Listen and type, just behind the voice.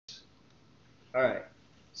All right.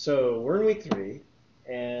 So we're in week 3,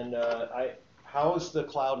 and how is the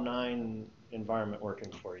Cloud 9 environment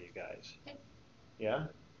working for you guys? Okay. Yeah?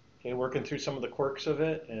 Okay, working through some of the quirks of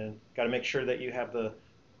it, and got to make sure that you have the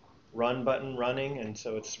run button running, and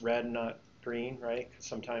so it's red, not green, right? 'Cause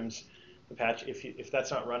sometimes Apache, if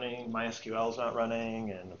that's not running, MySQL is not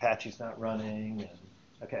running, and Apache's not running, and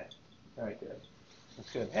okay. All right, good.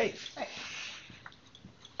 That's good. Hey, Right.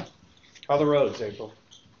 how are the roads, April?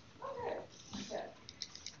 Okay.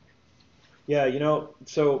 Yeah,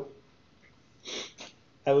 so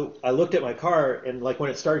I looked at my car, and like when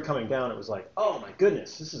it started coming down, it was like, oh my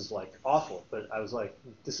goodness, this is like awful. But I was like,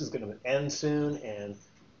 this is going to end soon, and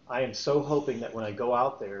I am so hoping that when I go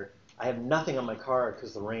out there, I have nothing on my car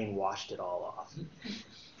because the rain washed it all off.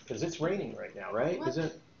 Because it's raining right now, right? What?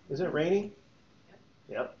 Isn't it raining?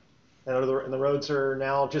 Yep. And the roads are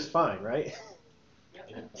now just fine, right?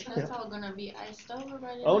 That's all gonna be iced over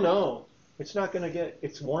by the Oh night. no, it's not going to get.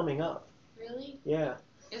 It's warming up. Really? Yeah.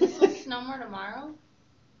 Is it supposed to snow more tomorrow?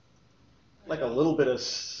 Like a little bit of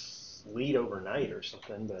sleet overnight or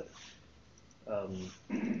something, but I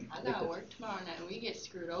got work tomorrow night and we get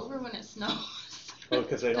screwed over when it snows. Oh,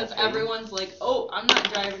 because they don't. Because everyone's like, oh, I'm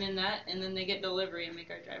not driving in that, and then they get delivery and make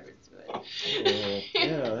our drivers do it. Oh,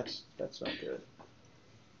 yeah, that's not good.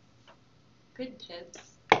 Good tips.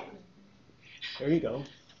 There you go.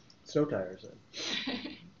 Snow tires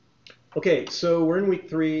then. Okay, so we're in week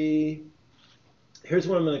 3. Here's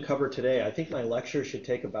what I'm going to cover today. I think my lecture should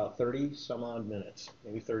take about 30 some odd minutes,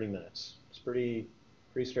 maybe 30 minutes. It's pretty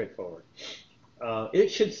straightforward. It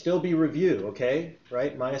should still be review, okay?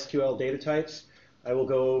 Right? MySQL data types. I will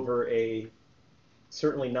go over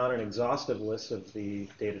certainly not an exhaustive list of the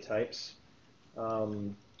data types.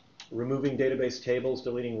 Removing database tables,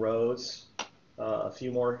 deleting rows, a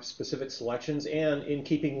few more specific selections, and in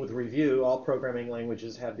keeping with review, all programming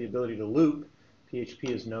languages have the ability to loop. PHP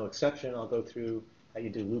is no exception. I'll go through how you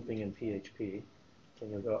do looping in PHP.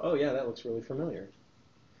 And you'll go, oh yeah, that looks really familiar.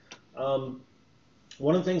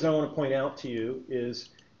 One of the things I want to point out to you is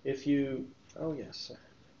if you, oh yes, I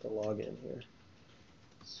have to log in here.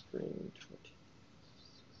 Screen 20.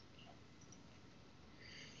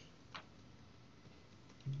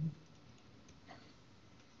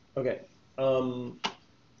 Okay.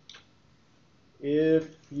 If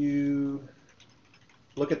you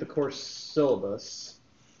look at the course syllabus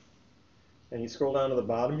and you scroll down to the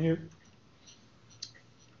bottom here,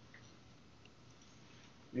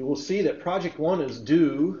 you will see that project 1 is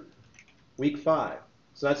due week 5.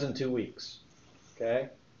 So that's in 2 weeks. Okay?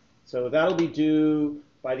 So that'll be due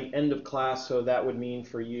by the end of class, so that would mean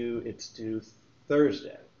for you it's due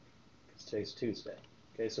Thursday. Because today's Tuesday.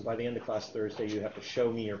 Okay, so by the end of class Thursday, you have to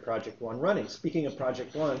show me your project 1 running. Speaking of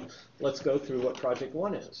project 1, let's go through what project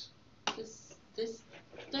 1 is. This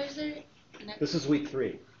Thursday? This is week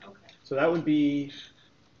 3. Okay. So that would be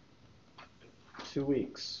 2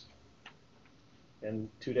 weeks and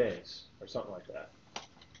 2 days or something like that.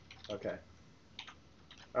 Okay.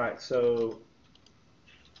 All right, so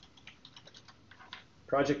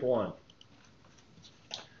project 1.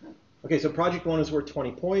 Okay, so project 1 is worth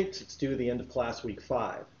 20 points. It's due at the end of class week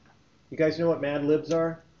 5. You guys know what Mad Libs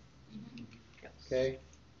are? Mm-hmm. Yes. Okay.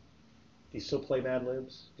 Do you still play Mad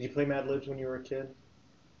Libs? Did you play Mad Libs when you were a kid?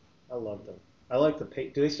 I love them. I like the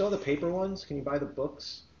do they still have the paper ones? Can you buy the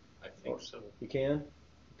books? I think so. You can?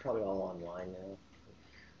 Probably all online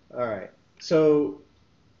now. All right. So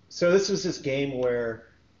this was this game where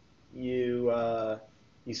you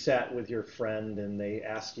sat with your friend and they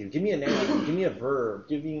asked you, give me a noun, give me a verb,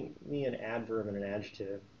 give me an adverb and an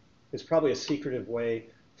adjective. It's probably a secretive way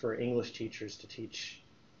for English teachers to teach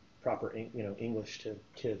proper English to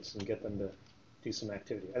kids and get them to do some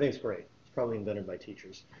activity. I think it's great. It's probably invented by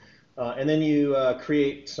teachers. And then you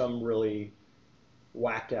create some really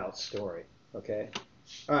whacked out story. Okay.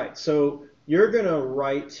 All right. So you're gonna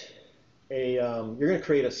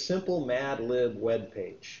create a simple Mad Lib web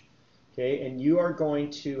page. Okay, and you are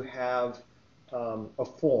going to have a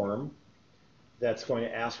form that's going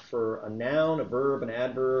to ask for a noun, a verb, an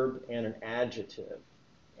adverb, and an adjective.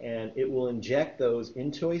 And it will inject those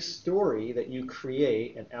into a story that you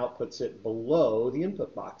create and outputs it below the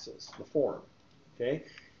input boxes, the form. Okay,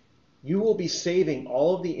 you will be saving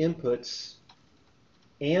all of the inputs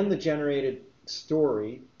and the generated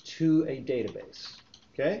story to a database.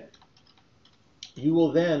 Okay, you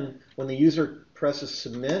will then, when the user presses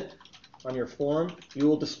submit on your form, you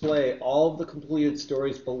will display all of the completed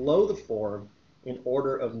stories below the form in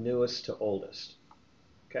order of newest to oldest.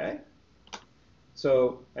 Okay?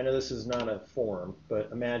 So I know this is not a form,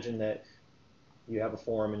 but imagine that you have a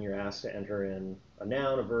form and you're asked to enter in a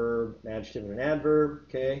noun, a verb, an adjective, and an adverb.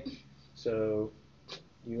 Okay? So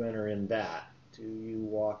you enter in that. Do you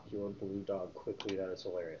walk your blue dog quickly? That is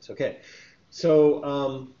hilarious. Okay,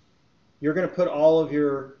 so you're going to put all of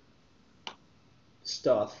your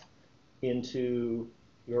stuff into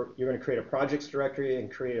you're going to create a projects directory and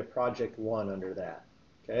create a project one under that.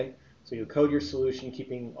 Okay, so you code your solution,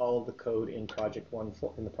 keeping all of the code in project one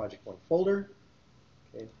in the project one folder.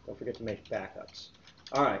 Okay, don't forget to make backups.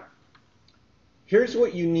 All right, here's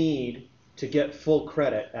what you need to get full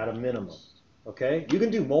credit at a minimum. Okay, you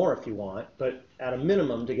can do more if you want, but at a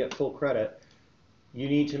minimum to get full credit, you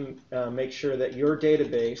need to make sure that your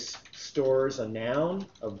database stores a noun,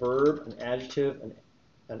 a verb, an adjective,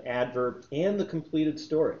 an adverb, and the completed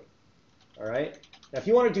story. All right? Now, if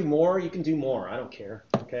you want to do more, you can do more. I don't care.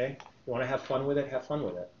 Okay? You want to have fun with it, have fun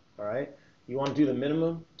with it. All right? You want to do the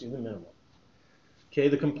minimum, do the minimum. Okay,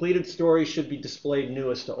 the completed story should be displayed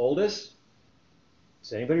newest to oldest.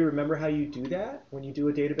 Does anybody remember how you do that when you do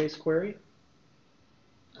a database query?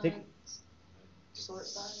 Sort by.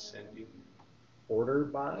 Sending. Order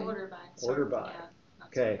by? Order by. Order by. Yeah, not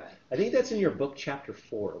Okay, sort by. I think that's in your book chapter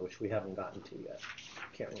 4, which we haven't gotten to yet.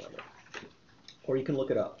 Can't remember. Or you can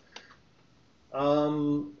look it up.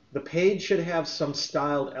 The page should have some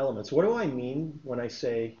styled elements. What do I mean when I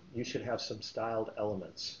say you should have some styled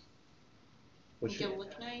elements? Make it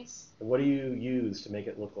look nice. What do you use to make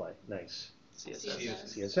it look like nice?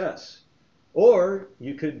 CSS. CSS. Or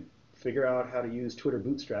you could figure out how to use Twitter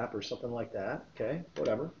Bootstrap or something like that. Okay,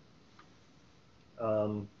 whatever.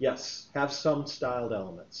 Yes, have some styled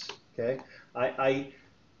elements. Okay,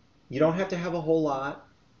 you don't have to have a whole lot.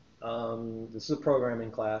 This is a programming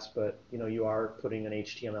class, but you are putting an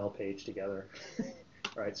HTML page together.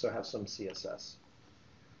 All right, so have some CSS.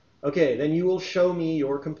 Okay, then you will show me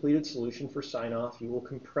your completed solution for sign-off. You will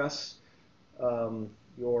compress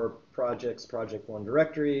your project's project one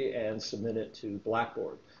directory and submit it to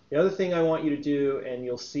Blackboard. The other thing I want you to do, and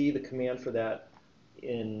you'll see the command for that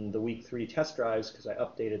in the week 3 test drives because I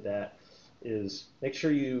updated that, is make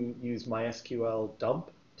sure you use MySQL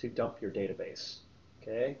dump to dump your database.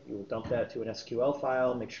 Okay, you will dump that to an SQL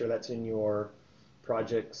file. Make sure that's in your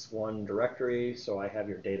projects one directory, so I have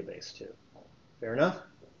your database too. Fair enough?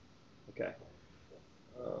 Okay.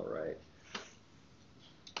 All right.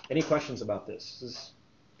 Any questions about this? This is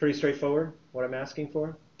pretty straightforward, what I'm asking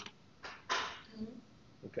for?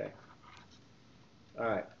 Okay. All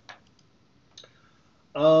right.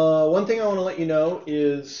 One thing I want to let you know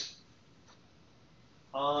is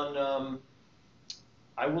I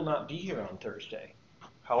will not be here on Thursday.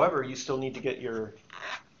 However, you still need to get your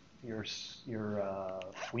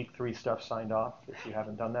week 3 stuff signed off if you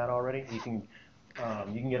haven't done that already. You can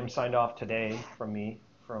get them signed off today from me,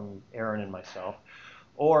 from Aaron and myself.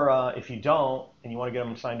 Or if you don't and you want to get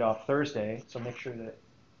them signed off Thursday, so make sure that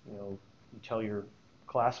you tell your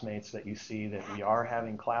classmates that you see that we are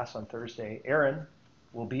having class on Thursday. Aaron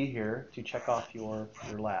will be here to check off your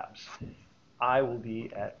labs. I will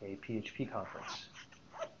be at a PHP conference.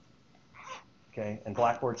 Okay, and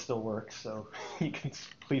Blackboard still works, so you can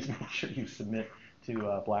please make sure you submit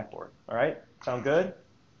to Blackboard. All right, sound good?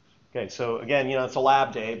 Okay, so again, it's a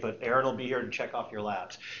lab day, but Aaron will be here to check off your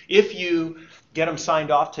labs. If you get them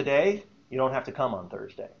signed off today, you don't have to come on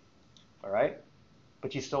Thursday. All right,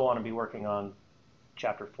 but you still want to be working on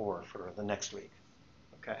chapter 4 for the next week.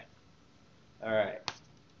 Okay. All right.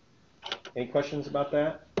 Any questions about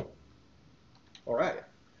that? All right.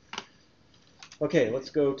 Okay, let's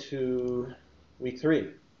go to week 3.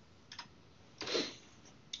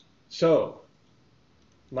 So,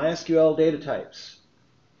 MySQL data types.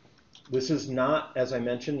 This is not, as I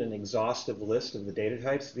mentioned, an exhaustive list of the data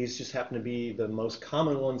types. These just happen to be the most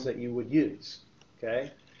common ones that you would use.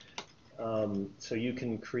 Okay? So you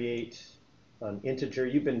can create an integer.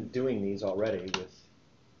 You've been doing these already with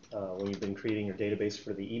when you've been creating your database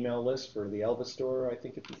for the email list for the Elvis store, I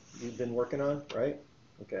think you've been working on, right?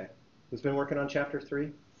 Okay. Who's been working on chapter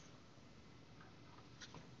 3?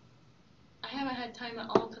 I haven't had time at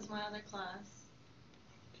all because my other class.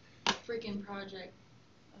 Freaking project.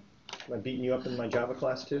 Am I beating you up in my Java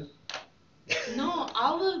class too? No,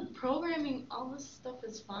 all the programming, all this stuff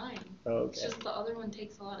is fine. Okay. It's just the other one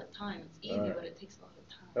takes a lot of time. It's easy, but it takes a lot of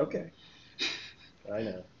time. Okay. I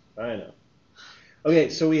know. Okay,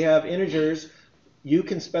 so we have integers. You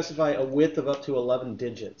can specify a width of up to 11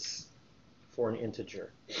 digits for an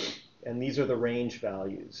integer. And these are the range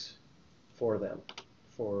values for them,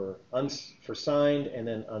 for signed and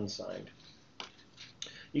then unsigned.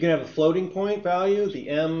 You can have a floating point value. The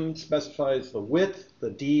M specifies the width.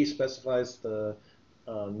 The D specifies the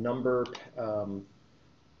number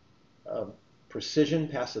precision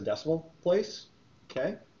past the decimal place.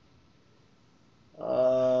 Okay.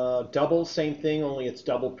 Double, same thing, only it's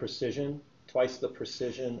double precision, twice the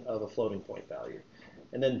precision of a floating point value.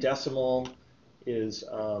 And then decimal is,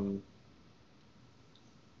 I'm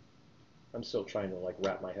still trying to like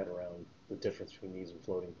wrap my head around the difference between these and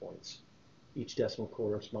floating points. Each decimal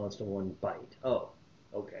corresponds to 1 byte. Oh,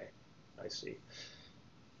 okay, I see.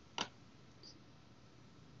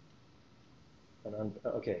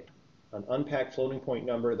 An unpacked floating point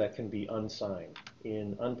number that can be unsigned.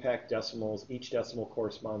 In unpacked decimals, each decimal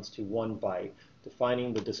corresponds to 1 byte.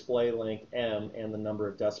 Defining the display length M and the number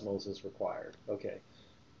of decimals is required. Okay.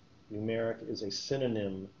 Numeric is a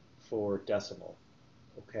synonym for decimal.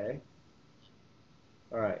 Okay.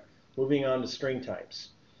 All right. Moving on to string types.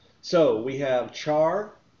 So we have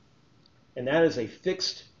char, and that is a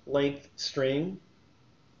fixed length string,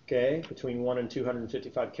 okay, between 1 and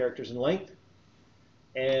 255 characters in length.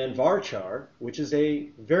 And varchar, which is a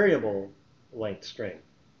variable length string.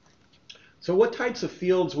 So what types of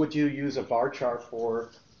fields would you use a varchar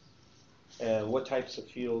for, and what types of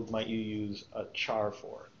fields might you use a char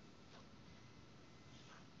for?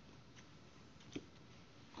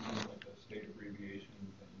 Like a state abbreviation, and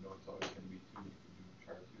you know it's always going to be 2, you can do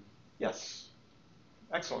char 2. Yes,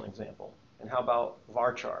 excellent example. And how about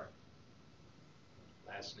varchar?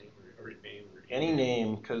 Last name or name or Any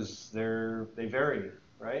name, because they vary,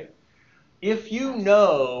 right? If you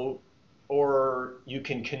know, or you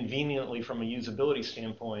can conveniently, from a usability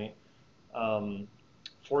standpoint,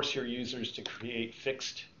 force your users to create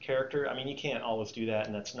fixed character. I mean, you can't always do that,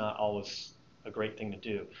 and that's not always a great thing to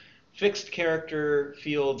do. Fixed character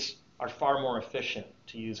fields are far more efficient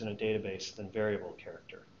to use in a database than variable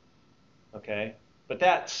character. Okay? But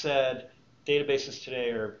that said, databases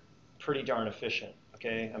today are pretty darn efficient.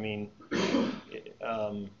 Okay? I mean,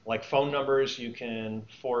 like phone numbers, you can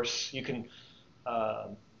force,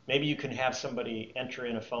 maybe you can have somebody enter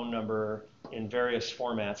in a phone number in various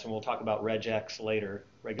formats, and we'll talk about regex later,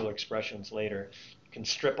 regular expressions later. You can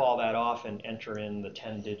strip all that off and enter in the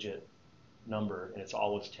 10-digit number, and it's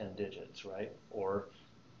always 10 digits, right? Or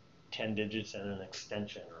 10 digits and an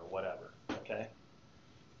extension or whatever, okay?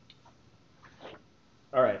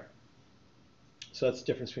 All right. So that's the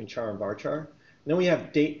difference between char and varchar. And then we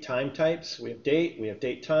have date time types. We have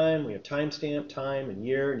date time, we have timestamp, time, and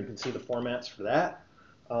year, and you can see the formats for that.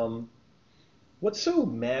 What's so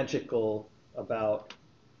magical about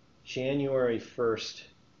January 1st,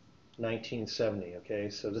 1970? Okay,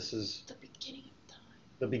 so this is The beginning of time.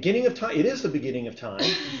 the beginning of time. It is the beginning of time.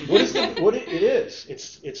 It is?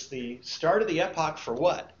 It's the start of the epoch for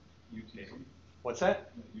what? UTC. What's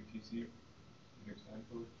that? UTC. Unix time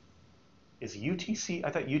code. Is UTC?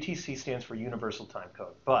 I thought UTC stands for Universal Time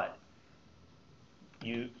Code, but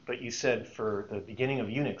you said for the beginning of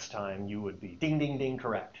Unix time you would be ding ding ding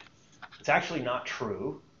correct. It's actually not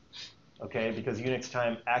true, okay, because Unix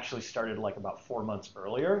time actually started like about 4 months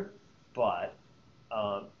earlier, but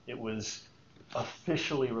it was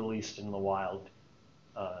officially released in the wild.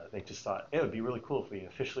 They just thought it would be really cool if we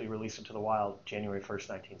officially released it to the wild January 1st,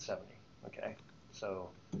 1970. Okay, so.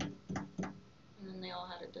 And then they all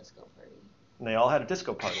had a disco party. And they all had a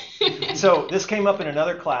disco party. So this came up in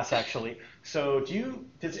another class actually. So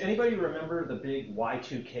does anybody remember the big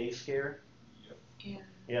Y2K scare? Yep. Yeah.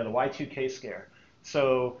 Yeah, the Y2K scare.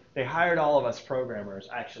 So they hired all of us programmers.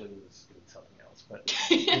 Actually, it was something else, but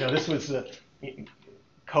this was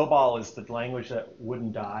COBOL is the language that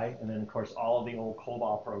wouldn't die, and then of course all of the old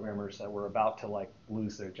COBOL programmers that were about to like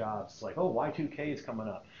lose their jobs. It's like, oh, Y2K is coming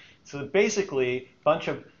up. So basically, a bunch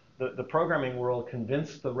of the programming world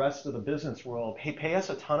convinced the rest of the business world, hey, pay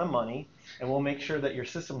us a ton of money, and we'll make sure that your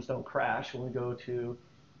systems don't crash when we go to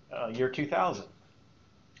year 2000.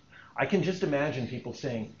 I can just imagine people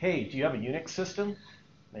saying, hey, do you have a Unix system? And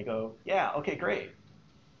they go, yeah, okay, great.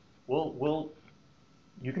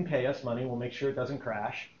 You can pay us money, we'll make sure it doesn't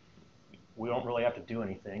crash. We don't really have to do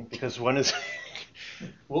anything, because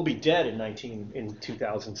we'll be dead in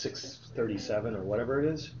 2637 or whatever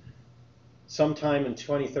it is. Sometime in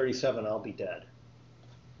 2037, I'll be dead.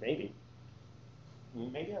 Maybe.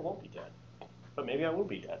 Maybe I won't be dead. But maybe I will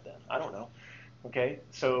be dead then. I don't know. Okay,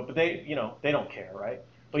 so, but they don't care, right?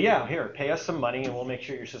 Well, yeah, here, pay us some money and we'll make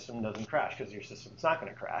sure your system doesn't crash, because your system's not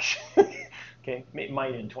going to crash. Okay, it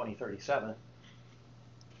might in 2037.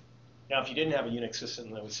 Now, if you didn't have a Unix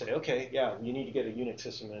system, they would say, okay, yeah, you need to get a Unix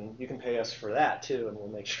system, and you can pay us for that too, and we'll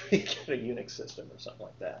make sure you get a Unix system or something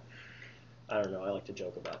like that. I don't know. I like to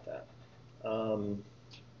joke about that. All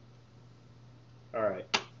right.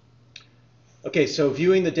 Okay, so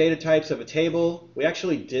viewing the data types of a table. We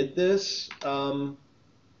actually did this, but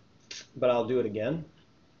I'll do it again.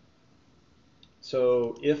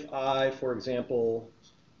 So if I, for example,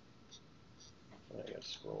 I gotta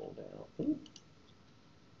scroll down. Ooh.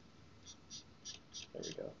 There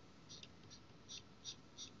we go.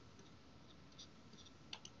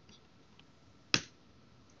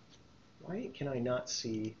 Why can I not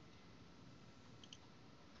see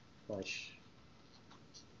my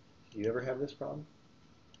do you ever have this problem?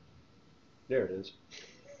 There it is.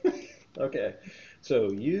 Okay,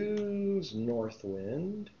 so use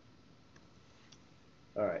Northwind.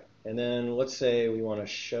 All right, and then let's say we want to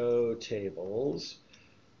show tables.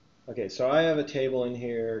 Okay, so I have a table in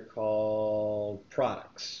here called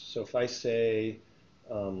products. So if I say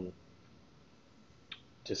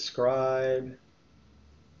describe,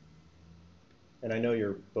 and I know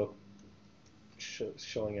your book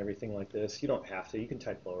showing everything like this. You don't have to. You can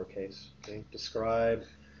type lowercase. Okay, describe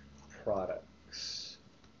products,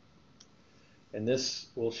 and this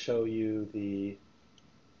will show you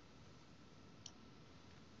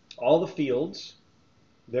all the fields.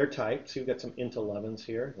 They're typed. So you've got some int 11s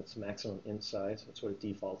here. That's the maximum int size. That's what it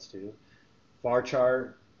defaults to.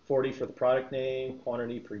 Varchar 40 for the product name,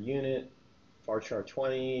 quantity per unit, varchar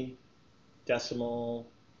 20, decimal,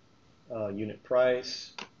 unit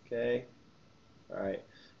price. Okay. All right,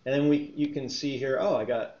 and then you can see here, oh, I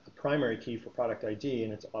got a primary key for product ID,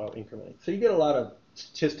 and it's auto-incrementing. So you get a lot of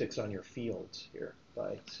statistics on your fields here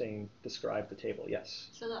by saying describe the table. Yes?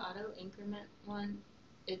 So the auto-increment one,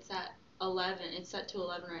 it's at 11. It's set to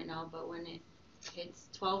 11 right now, but when it hits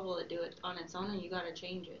 12, will it do it on its own, or you got to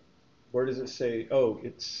change it? Where does it say, oh,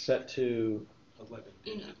 it's set to 11.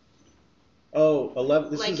 You know. Oh,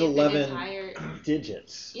 11. This Like is if it 11 gets higher,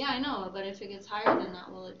 digits. yeah, I know, but if it gets higher than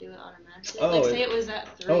that, will it do it automatically? Oh, like say it was at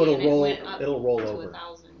 3 it'll and it roll. went up It'll roll to over.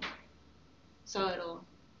 1,000. So it'll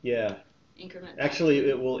Yeah. increment. Actually,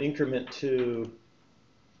 it will increment to.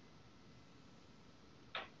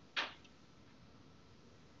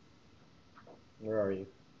 Where are you?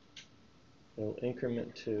 It'll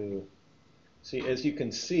increment to. See, as you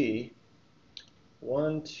can see,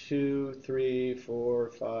 1, 2, 3,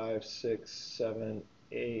 4, 5, 6, 7,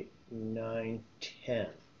 8, 9, 10.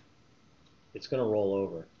 It's going to roll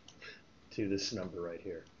over to this number right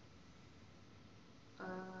here.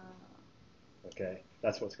 Okay,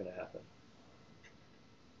 that's what's going to happen.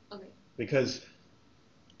 Okay. Because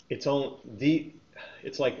it's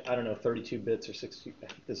like, I don't know, 32 bits or 62. I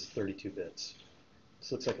think this is 32 bits.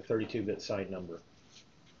 This looks like a 32-bit signed number.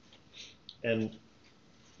 And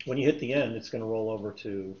when you hit the end, it's going to roll over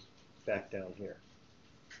to back down here.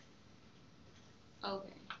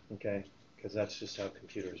 Okay. Okay, because that's just how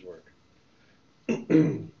computers work.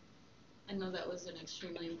 I know that was an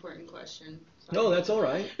extremely important question. Sorry. No, that's all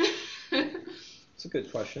right. It's a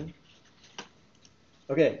good question.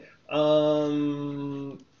 Okay.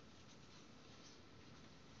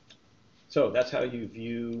 So that's how you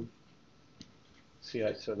view. See,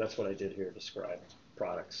 so that's what I did here. Describe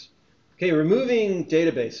products. Okay, removing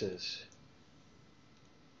databases.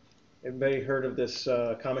 Everybody heard of this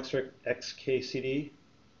comic strip XKCD?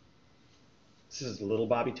 This is Little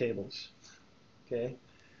Bobby Tables. Okay.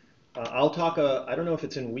 I'll talk. I don't know if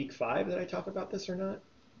it's in week 5 that I talk about this or not.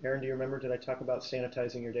 Aaron, do you remember? Did I talk about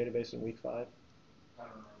sanitizing your database in week 5? I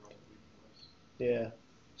don't remember what week it was. Yeah.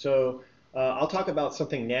 So I'll talk about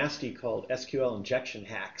something nasty called SQL injection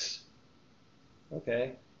hacks.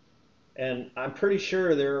 Okay. And I'm pretty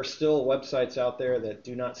sure there are still websites out there that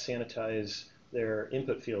do not sanitize their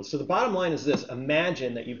input fields. So the bottom line is this.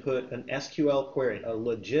 Imagine that you put an SQL query, a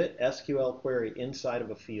legit SQL query inside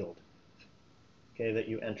of a field, okay, that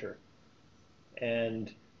you enter.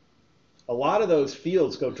 And a lot of those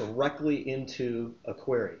fields go directly into a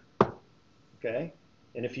query, okay?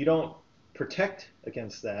 And if you don't protect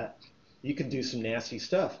against that, you could do some nasty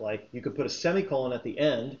stuff. Like you could put a semicolon at the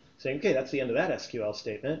end saying, okay, that's the end of that SQL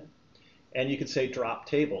statement. And you could say drop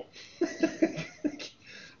table,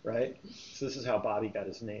 right? So this is how Bobby got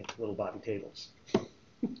his name, Little Bobby Tables.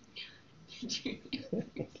 He's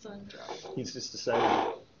just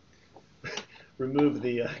decided to remove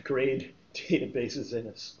the grade databases in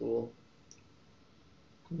his school.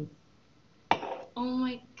 Oh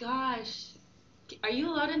my gosh. Are you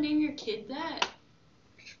allowed to name your kid that?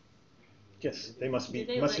 Yes, they must be.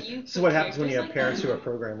 Do they let you This is what happens when you have like parents that? who are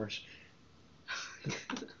programmers.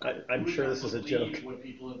 I'm sure this is a joke. What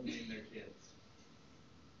people have named their kids.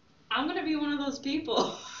 I'm gonna be one of those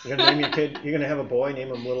people. You're gonna name your kid. You're gonna have a boy, name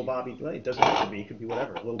him Little Bobby. It doesn't have to be. It could be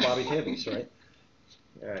whatever. Little Bobby Tables, right?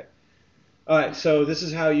 All right. All right. So this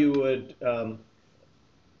is how you would.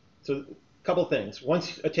 So a couple things.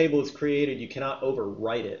 Once a table is created, you cannot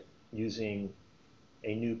overwrite it using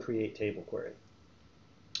a new create table query.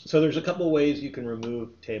 So there's a couple ways you can remove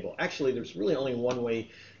table. Actually, there's really only one way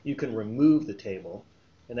you can remove the table,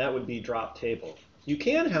 and that would be drop table. You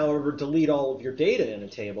can, however, delete all of your data in a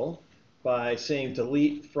table by saying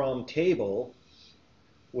delete from table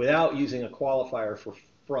without using a qualifier for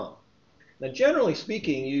from. Now, generally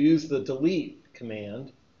speaking, you use the delete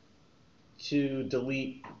command to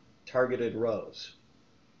delete targeted rows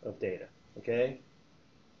of data, okay?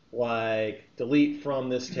 Like delete from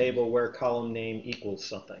this table where column name equals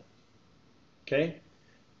something, okay?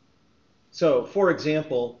 So, for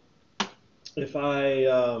example, if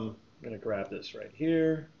I'm going to grab this right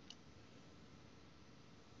here.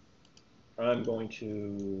 I'm going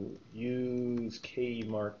to use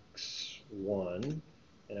kmarks1, and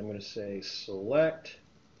I'm going to say select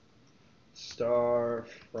star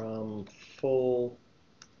from full,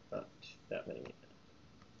 not that many,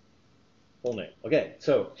 full name. Okay,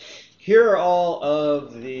 so here are all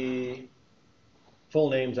of the full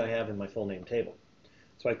names I have in my full name table.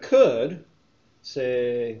 So I could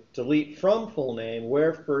say delete from full name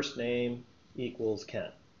where first name equals Ken.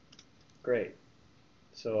 Great.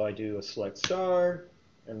 So I do a select star,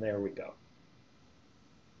 and there we go.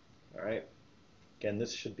 All right. Again,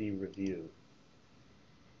 this should be review.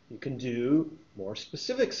 You can do more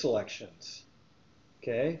specific selections.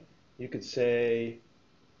 Okay. You could say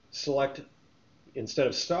select, instead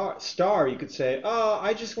of star, you could say, oh,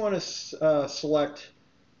 I just want to select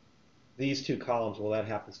these two columns. Well, that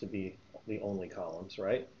happens to be the only columns,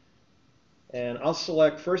 right? And I'll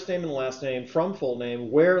select first name and last name from full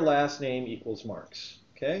name where last name equals Marks.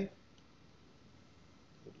 Okay?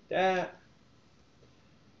 We'll do that.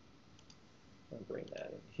 I'll bring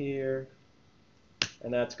that in here.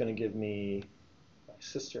 And that's going to give me my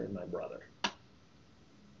sister and my brother.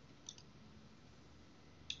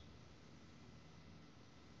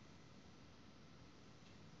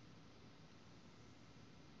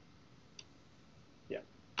 Yeah.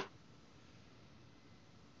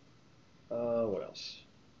 What else?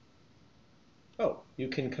 Oh, you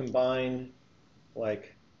can combine,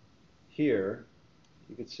 like here,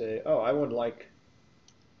 you could say, oh, I would like,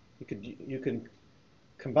 you can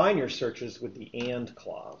combine your searches with the and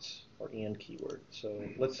clause or and keyword. So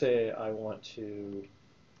let's say I want to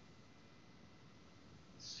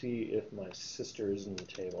see if my sister is in the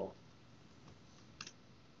table.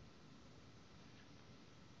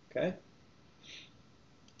 Okay?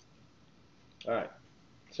 All right.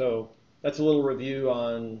 So that's a little review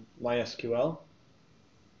on MySQL.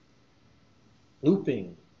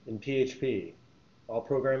 Looping in PHP. All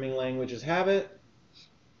programming languages have it.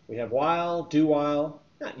 We have while, do while,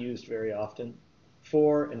 not used very often,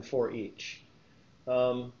 for and for each.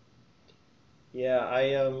 Yeah,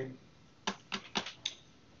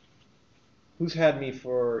 who's had me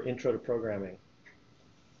for intro to programming?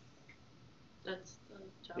 That's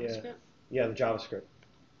the JavaScript? Yeah, the JavaScript.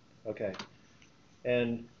 Okay.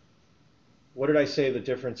 And what did I say the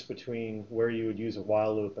difference between where you would use a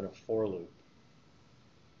while loop and a for loop?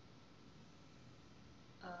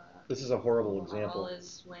 This is a horrible example. While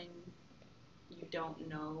is when you don't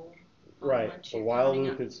know how Right. much The you're while counting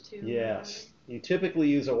loop up is, to. yes. You typically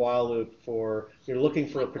use a while loop for, you're looking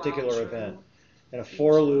for a Like particular while event. true, And a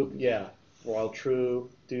for each loop, time. yeah, while true,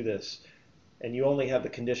 do this. And you only have the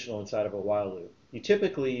conditional inside of a while loop. You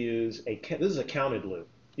typically use this is a counted loop.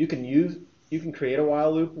 You can create a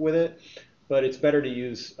while loop with it, but it's better to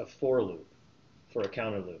use a for loop for a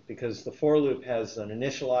counted loop because the for loop has an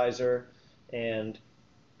initializer and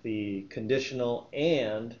the conditional,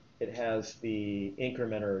 and it has the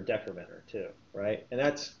incrementer or decrementer too, right? And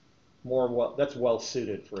that's well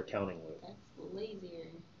suited for a counting loop. That's lazier.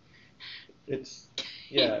 It's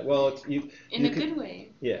well, it's In a good way.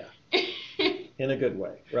 Yeah, in a good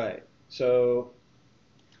way, right? So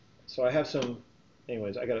I have some.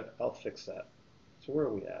 Anyways, I'll fix that. So where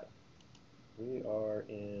are we at? We are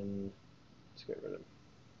in. Let's get rid of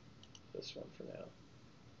this one for now.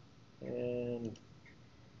 And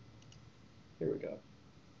here we go.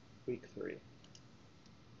 Week 3.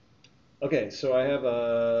 Okay, so I have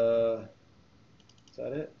a. Is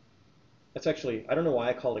that it? That's actually, I don't know why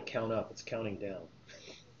I called it count up. It's counting down.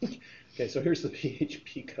 Okay, so here's the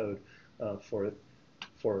PHP code for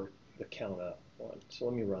the count up one. So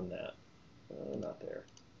let me run that. Not there.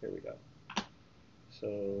 Here we go.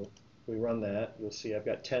 So we run that. You'll see I've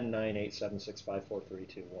got 10, 9, 8, 7, 6, 5, 4, 3,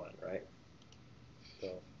 2, 1, right?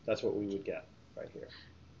 So that's what we would get right here.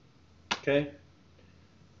 Okay?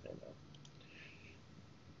 And,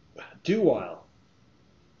 do while.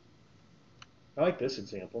 I like this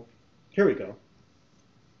example. Here we go.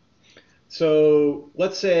 So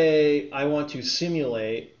let's say I want to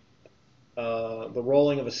simulate the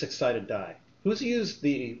rolling of a 6-sided die. Who's used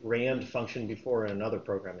the rand function before in another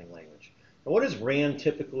programming language? And what does rand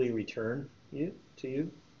typically return? to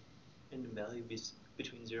you? And the value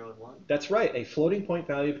between 0 and 1? That's right, a floating point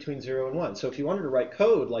value between 0 and 1. So if you wanted to write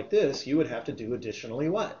code like this, you would have to do additionally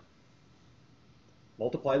what?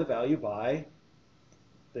 Multiply the value by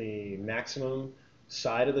the maximum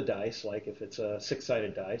side of the dice, like if it's a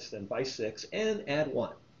 6-sided dice, then by 6, and add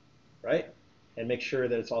 1, right? And make sure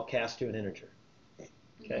that it's all cast to an integer,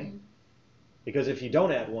 okay? Mm-hmm. Because if you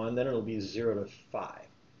don't add 1, then it'll be 0 to 5.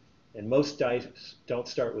 And most dice don't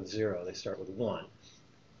start with 0, they start with 1,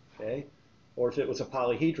 okay? Or if it was a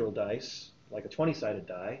polyhedral dice, like a 20-sided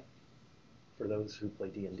die, for those who play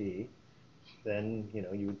D&D, then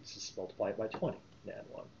you would just multiply it by 20 and add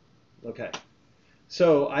 1. Okay,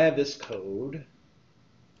 so I have this code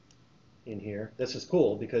in here. This is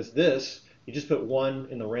cool because this, you just put 1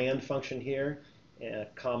 in the rand function here, and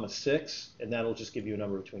comma 6, and that'll just give you a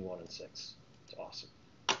number between 1 and 6. It's awesome.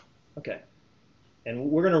 Okay,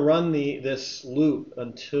 and we're going to run this loop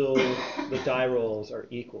until the die rolls are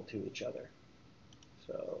equal to each other.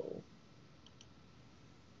 So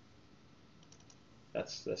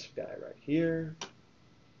that's this guy right here.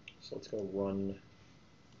 So let's go run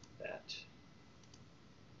that.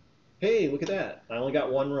 Hey, look at that. I only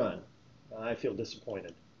got 1 run. I feel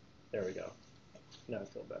disappointed. There we go. Now I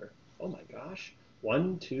feel better. Oh my gosh.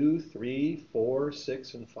 1, 2, 3, 4,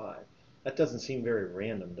 6, and 5. That doesn't seem very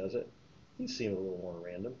random, does it? These seem a little more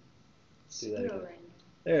random. Do that again. Random.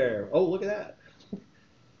 There. Oh, look at that.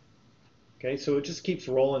 Okay, so it just keeps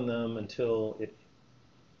rolling them until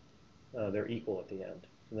they're equal at the end,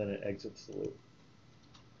 and then it exits the loop.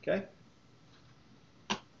 Okay?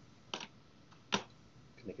 Can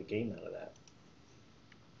make a game out of that.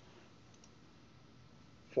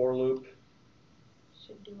 For loop.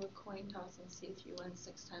 Should do a coin toss and see if you win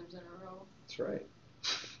 6 times in a row. That's right.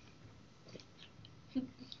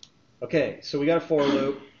 Okay, so we got a for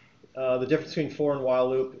loop. The difference between for and while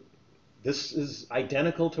loop, this is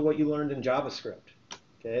identical to what you learned in JavaScript.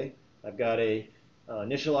 Okay, I've got a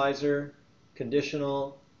initializer,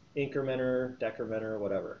 conditional, incrementer, decrementer,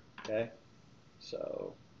 whatever. Okay,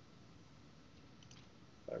 so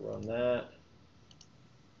if I run that,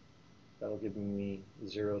 that'll give me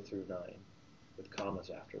 0 through 9 with commas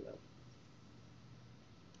after them.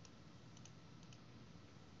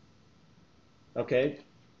 Okay,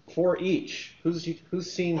 for each.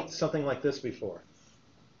 Who's seen something like this before?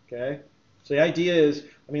 Okay, so the idea is,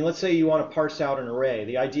 let's say you want to parse out an array.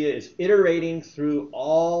 The idea is iterating through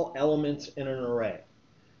all elements in an array.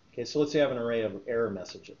 Okay, so let's say I have an array of error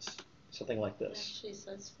messages, something like It this. actually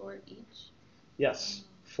says for each. Yes,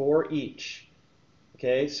 for each.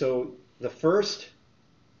 Okay, so the first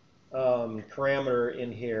parameter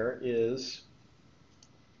in here is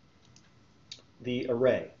the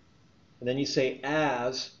array. And then you say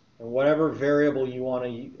as, and whatever variable you want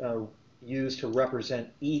to use to represent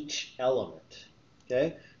each element.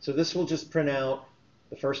 Okay, so this will just print out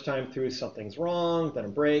the first time through something's wrong, then a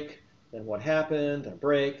break, then what happened, then a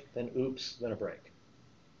break, then oops, then a break.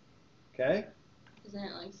 Okay? Isn't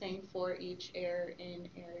it like saying for each error in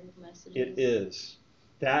error messages? It is.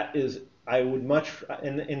 That is, I would much,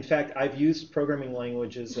 and in fact, I've used programming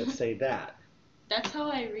languages that say that. That's how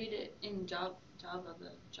I read it in Java,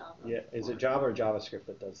 the Java. Yeah, is it Java or JavaScript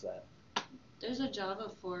that does that? There's a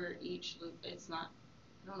Java for each loop. It's not,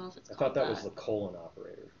 I don't know if it's I called thought that was the colon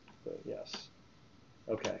operator, but yes.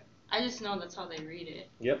 Okay. I just know that's how they read it.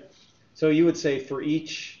 Yep. So you would say for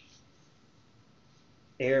each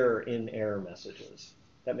error in error messages.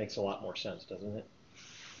 That makes a lot more sense, doesn't it?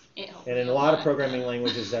 It helps And me in a lot of lot. programming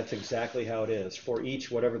languages, that's exactly how it is. For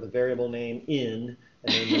each, whatever the variable name in,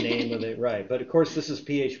 and then the name of the, right. But of course, this is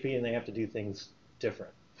PHP, and they have to do things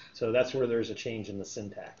different. So that's where there's a change in the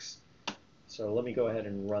syntax. So let me go ahead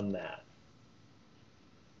and run that.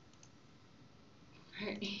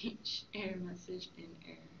 For each error message in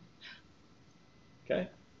error. Okay?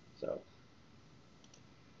 So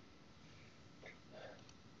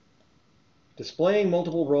displaying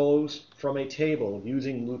multiple rows from a table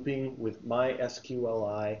using looping with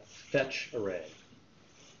MySQL fetch array.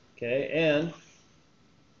 Okay, and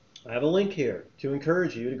I have a link here to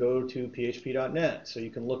encourage you to go to php.net so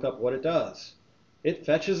you can look up what it does. It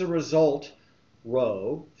fetches a result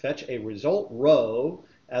row,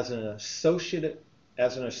 as an associative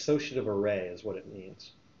array is what it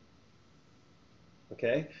means.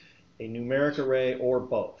 Okay, a numeric array or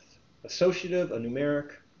both. Associative, a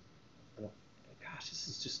numeric. Gosh, this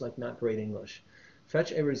is just like not great English.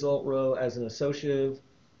 Fetch a result row as an associative,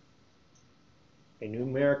 a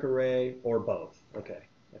numeric array, or both. Okay,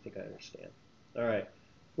 I think I understand. All right,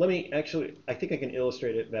 I think I can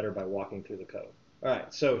illustrate it better by walking through the code. All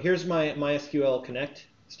right, so here's my MySQL connect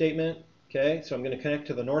statement. Okay, so I'm going to connect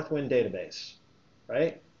to the Northwind database,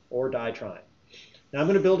 right? Or die trying. Now I'm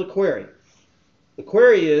going to build a query. The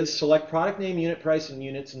query is select product name, unit price, and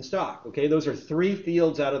units in stock. Okay, those are 3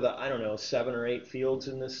 fields out of the, I don't know, 7 or 8 fields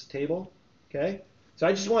in this table. Okay, so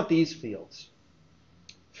I just want these fields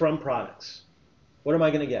from products. What am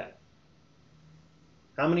I going to get?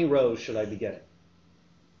 How many rows should I be getting?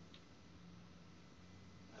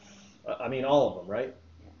 I mean all of them, right?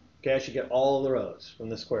 Okay, I should get all of the rows from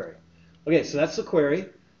this query. Okay, so that's the query.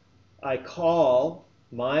 I call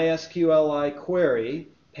MySQL query,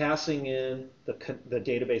 passing in the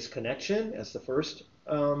database connection as the first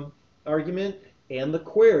argument and the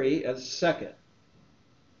query as the second.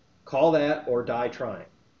 Call that or die trying.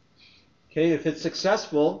 Okay, if it's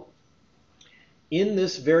successful, in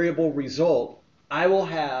this variable result, I will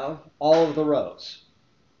have all of the rows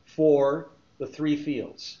for the 3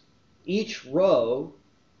 fields. Each row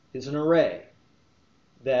is an array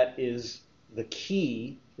that is the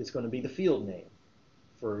key is going to be the field name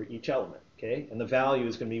for each element, okay? And the value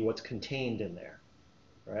is going to be what's contained in there,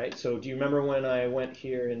 all right? So do you remember when I went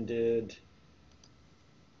here and did,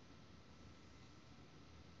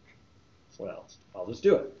 well, I'll just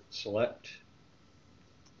do it. Select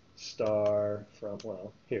star from,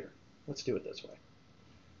 well, here. Let's do it this way.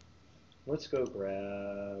 Let's go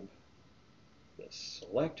grab this.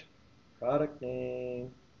 Select product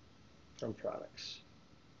name from products.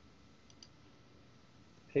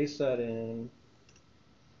 Paste that in.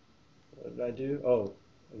 What did I do? Oh,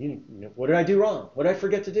 what did I do wrong? What did I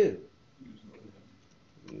forget to do?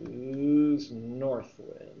 Use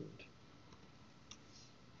Northwind.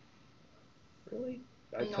 Really?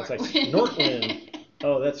 Northwind.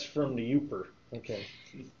 Oh, that's from the Uper. Okay.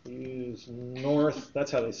 Use North.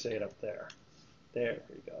 That's how they say it up there. There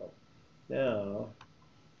we go. Now,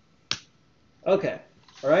 okay.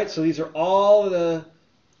 All right, so these are all the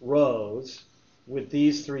rows with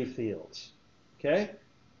these 3 fields. Okay?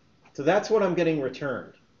 So that's what I'm getting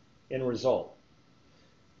returned in result.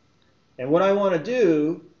 And what I want to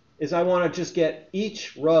do is I want to just get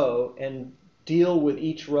each row and deal with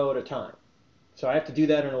each row at a time. So I have to do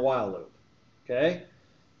that in a while loop. Okay?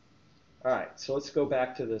 All right, so let's go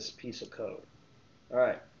back to this piece of code. All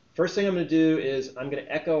right, first thing I'm going to do is I'm going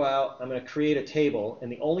to echo out, I'm going to create a table,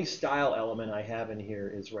 and the only style element I have in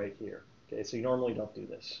here is right here. Okay, so you normally don't do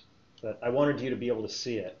this, but I wanted you to be able to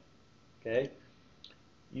see it. Okay?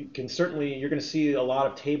 You can certainly, you're going to see a lot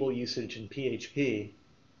of table usage in PHP,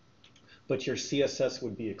 but your CSS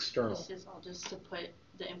would be external. This is all just to put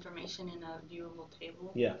the information in a viewable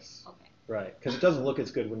table? Yes. Okay. Right, because it doesn't look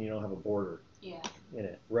as good when you don't have a border Yeah. in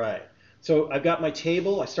it. Right. So I've got my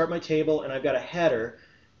table, I start my table, and I've got a header,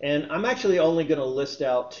 and I'm actually only going to list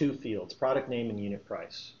out 2 fields, product name and unit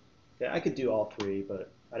price. Okay, I could do all 3,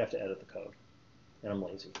 but I'd have to edit the code, and I'm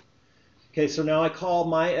lazy. Okay, so now I call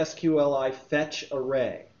MySQL fetch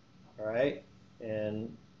array, all right?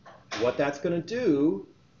 And what that's going to do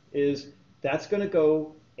is that's going to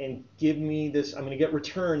go and give me this, I'm going to get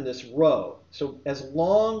returned this row. So as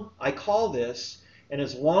long, I call this, and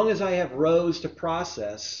as long as I have rows to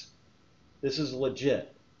process, this is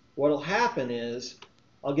legit. What will happen is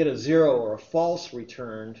I'll get a 0 or a false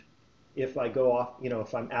returned if I go off,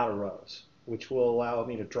 if I'm out of rows, which will allow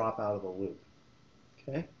me to drop out of the loop.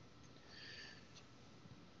 Okay?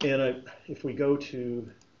 And if we go to,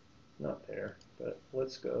 not there, but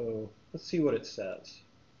let's see what it says.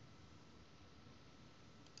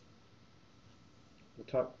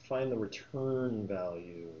 We'll find the return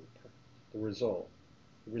value, the result.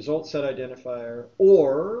 The result set identifier,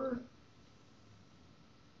 or,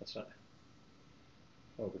 that's not,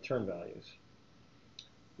 return values.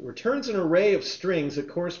 It returns an array of strings that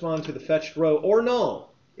correspond to the fetched row, or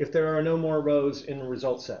null, if there are no more rows in the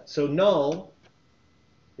result set. So null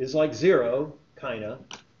is like 0, kind of,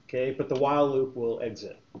 okay, but the while loop will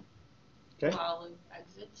exit. Okay? While loop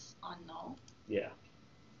exits on null? Yeah.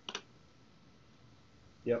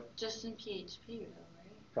 Yep. Just in PHP, though,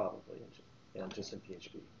 right? Probably, yeah, just in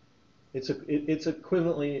PHP. It's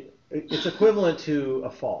equivalent to a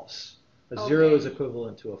false. A 0 is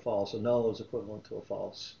equivalent to a false. A null is equivalent to a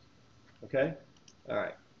false. Okay? All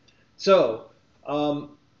right. So,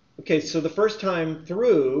 okay, so the first time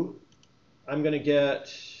through, I'm going to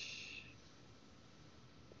get,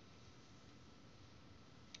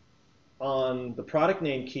 on the product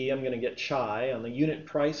name key, I'm going to get chai. On the unit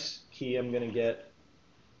price key, I'm going to get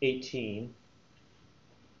 18.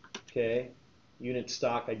 Okay, unit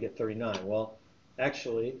stock, I get 39. Well,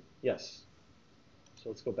 actually, yes. So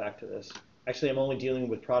let's go back to this. Actually, I'm only dealing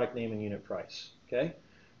with product name and unit price. Okay,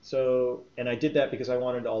 so, and I did that because I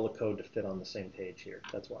wanted all the code to fit on the same page here.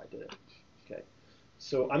 That's why I did it. Okay,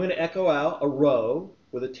 So I'm going to echo out a row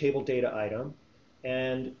with a table data item.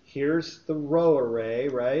 And here's the row array,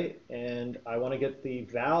 right? And I want to get the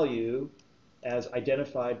value as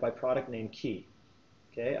identified by product name key.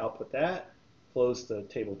 Okay, output that, close the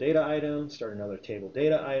table data item, start another table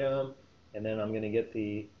data item, and then I'm going to get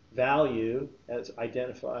the value as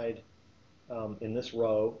identified in this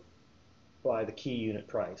row by the key unit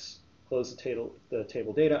price. Close the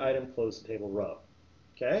table data item, close the table row.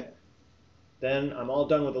 Okay? Then I'm all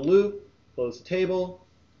done with the loop, close the table,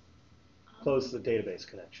 close the database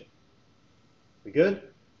connection. We good?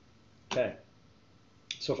 Okay.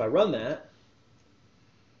 So if I run that,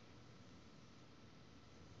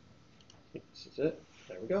 this is it.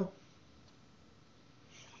 There we go.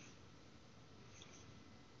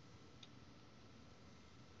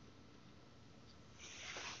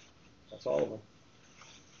 That's all of them.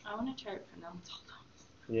 I want to try to pronounce all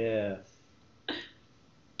those. Yeah.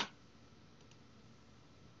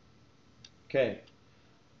 Okay.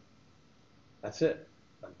 That's it.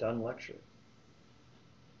 I'm done lecture.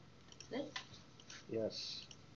 That's it? Yes.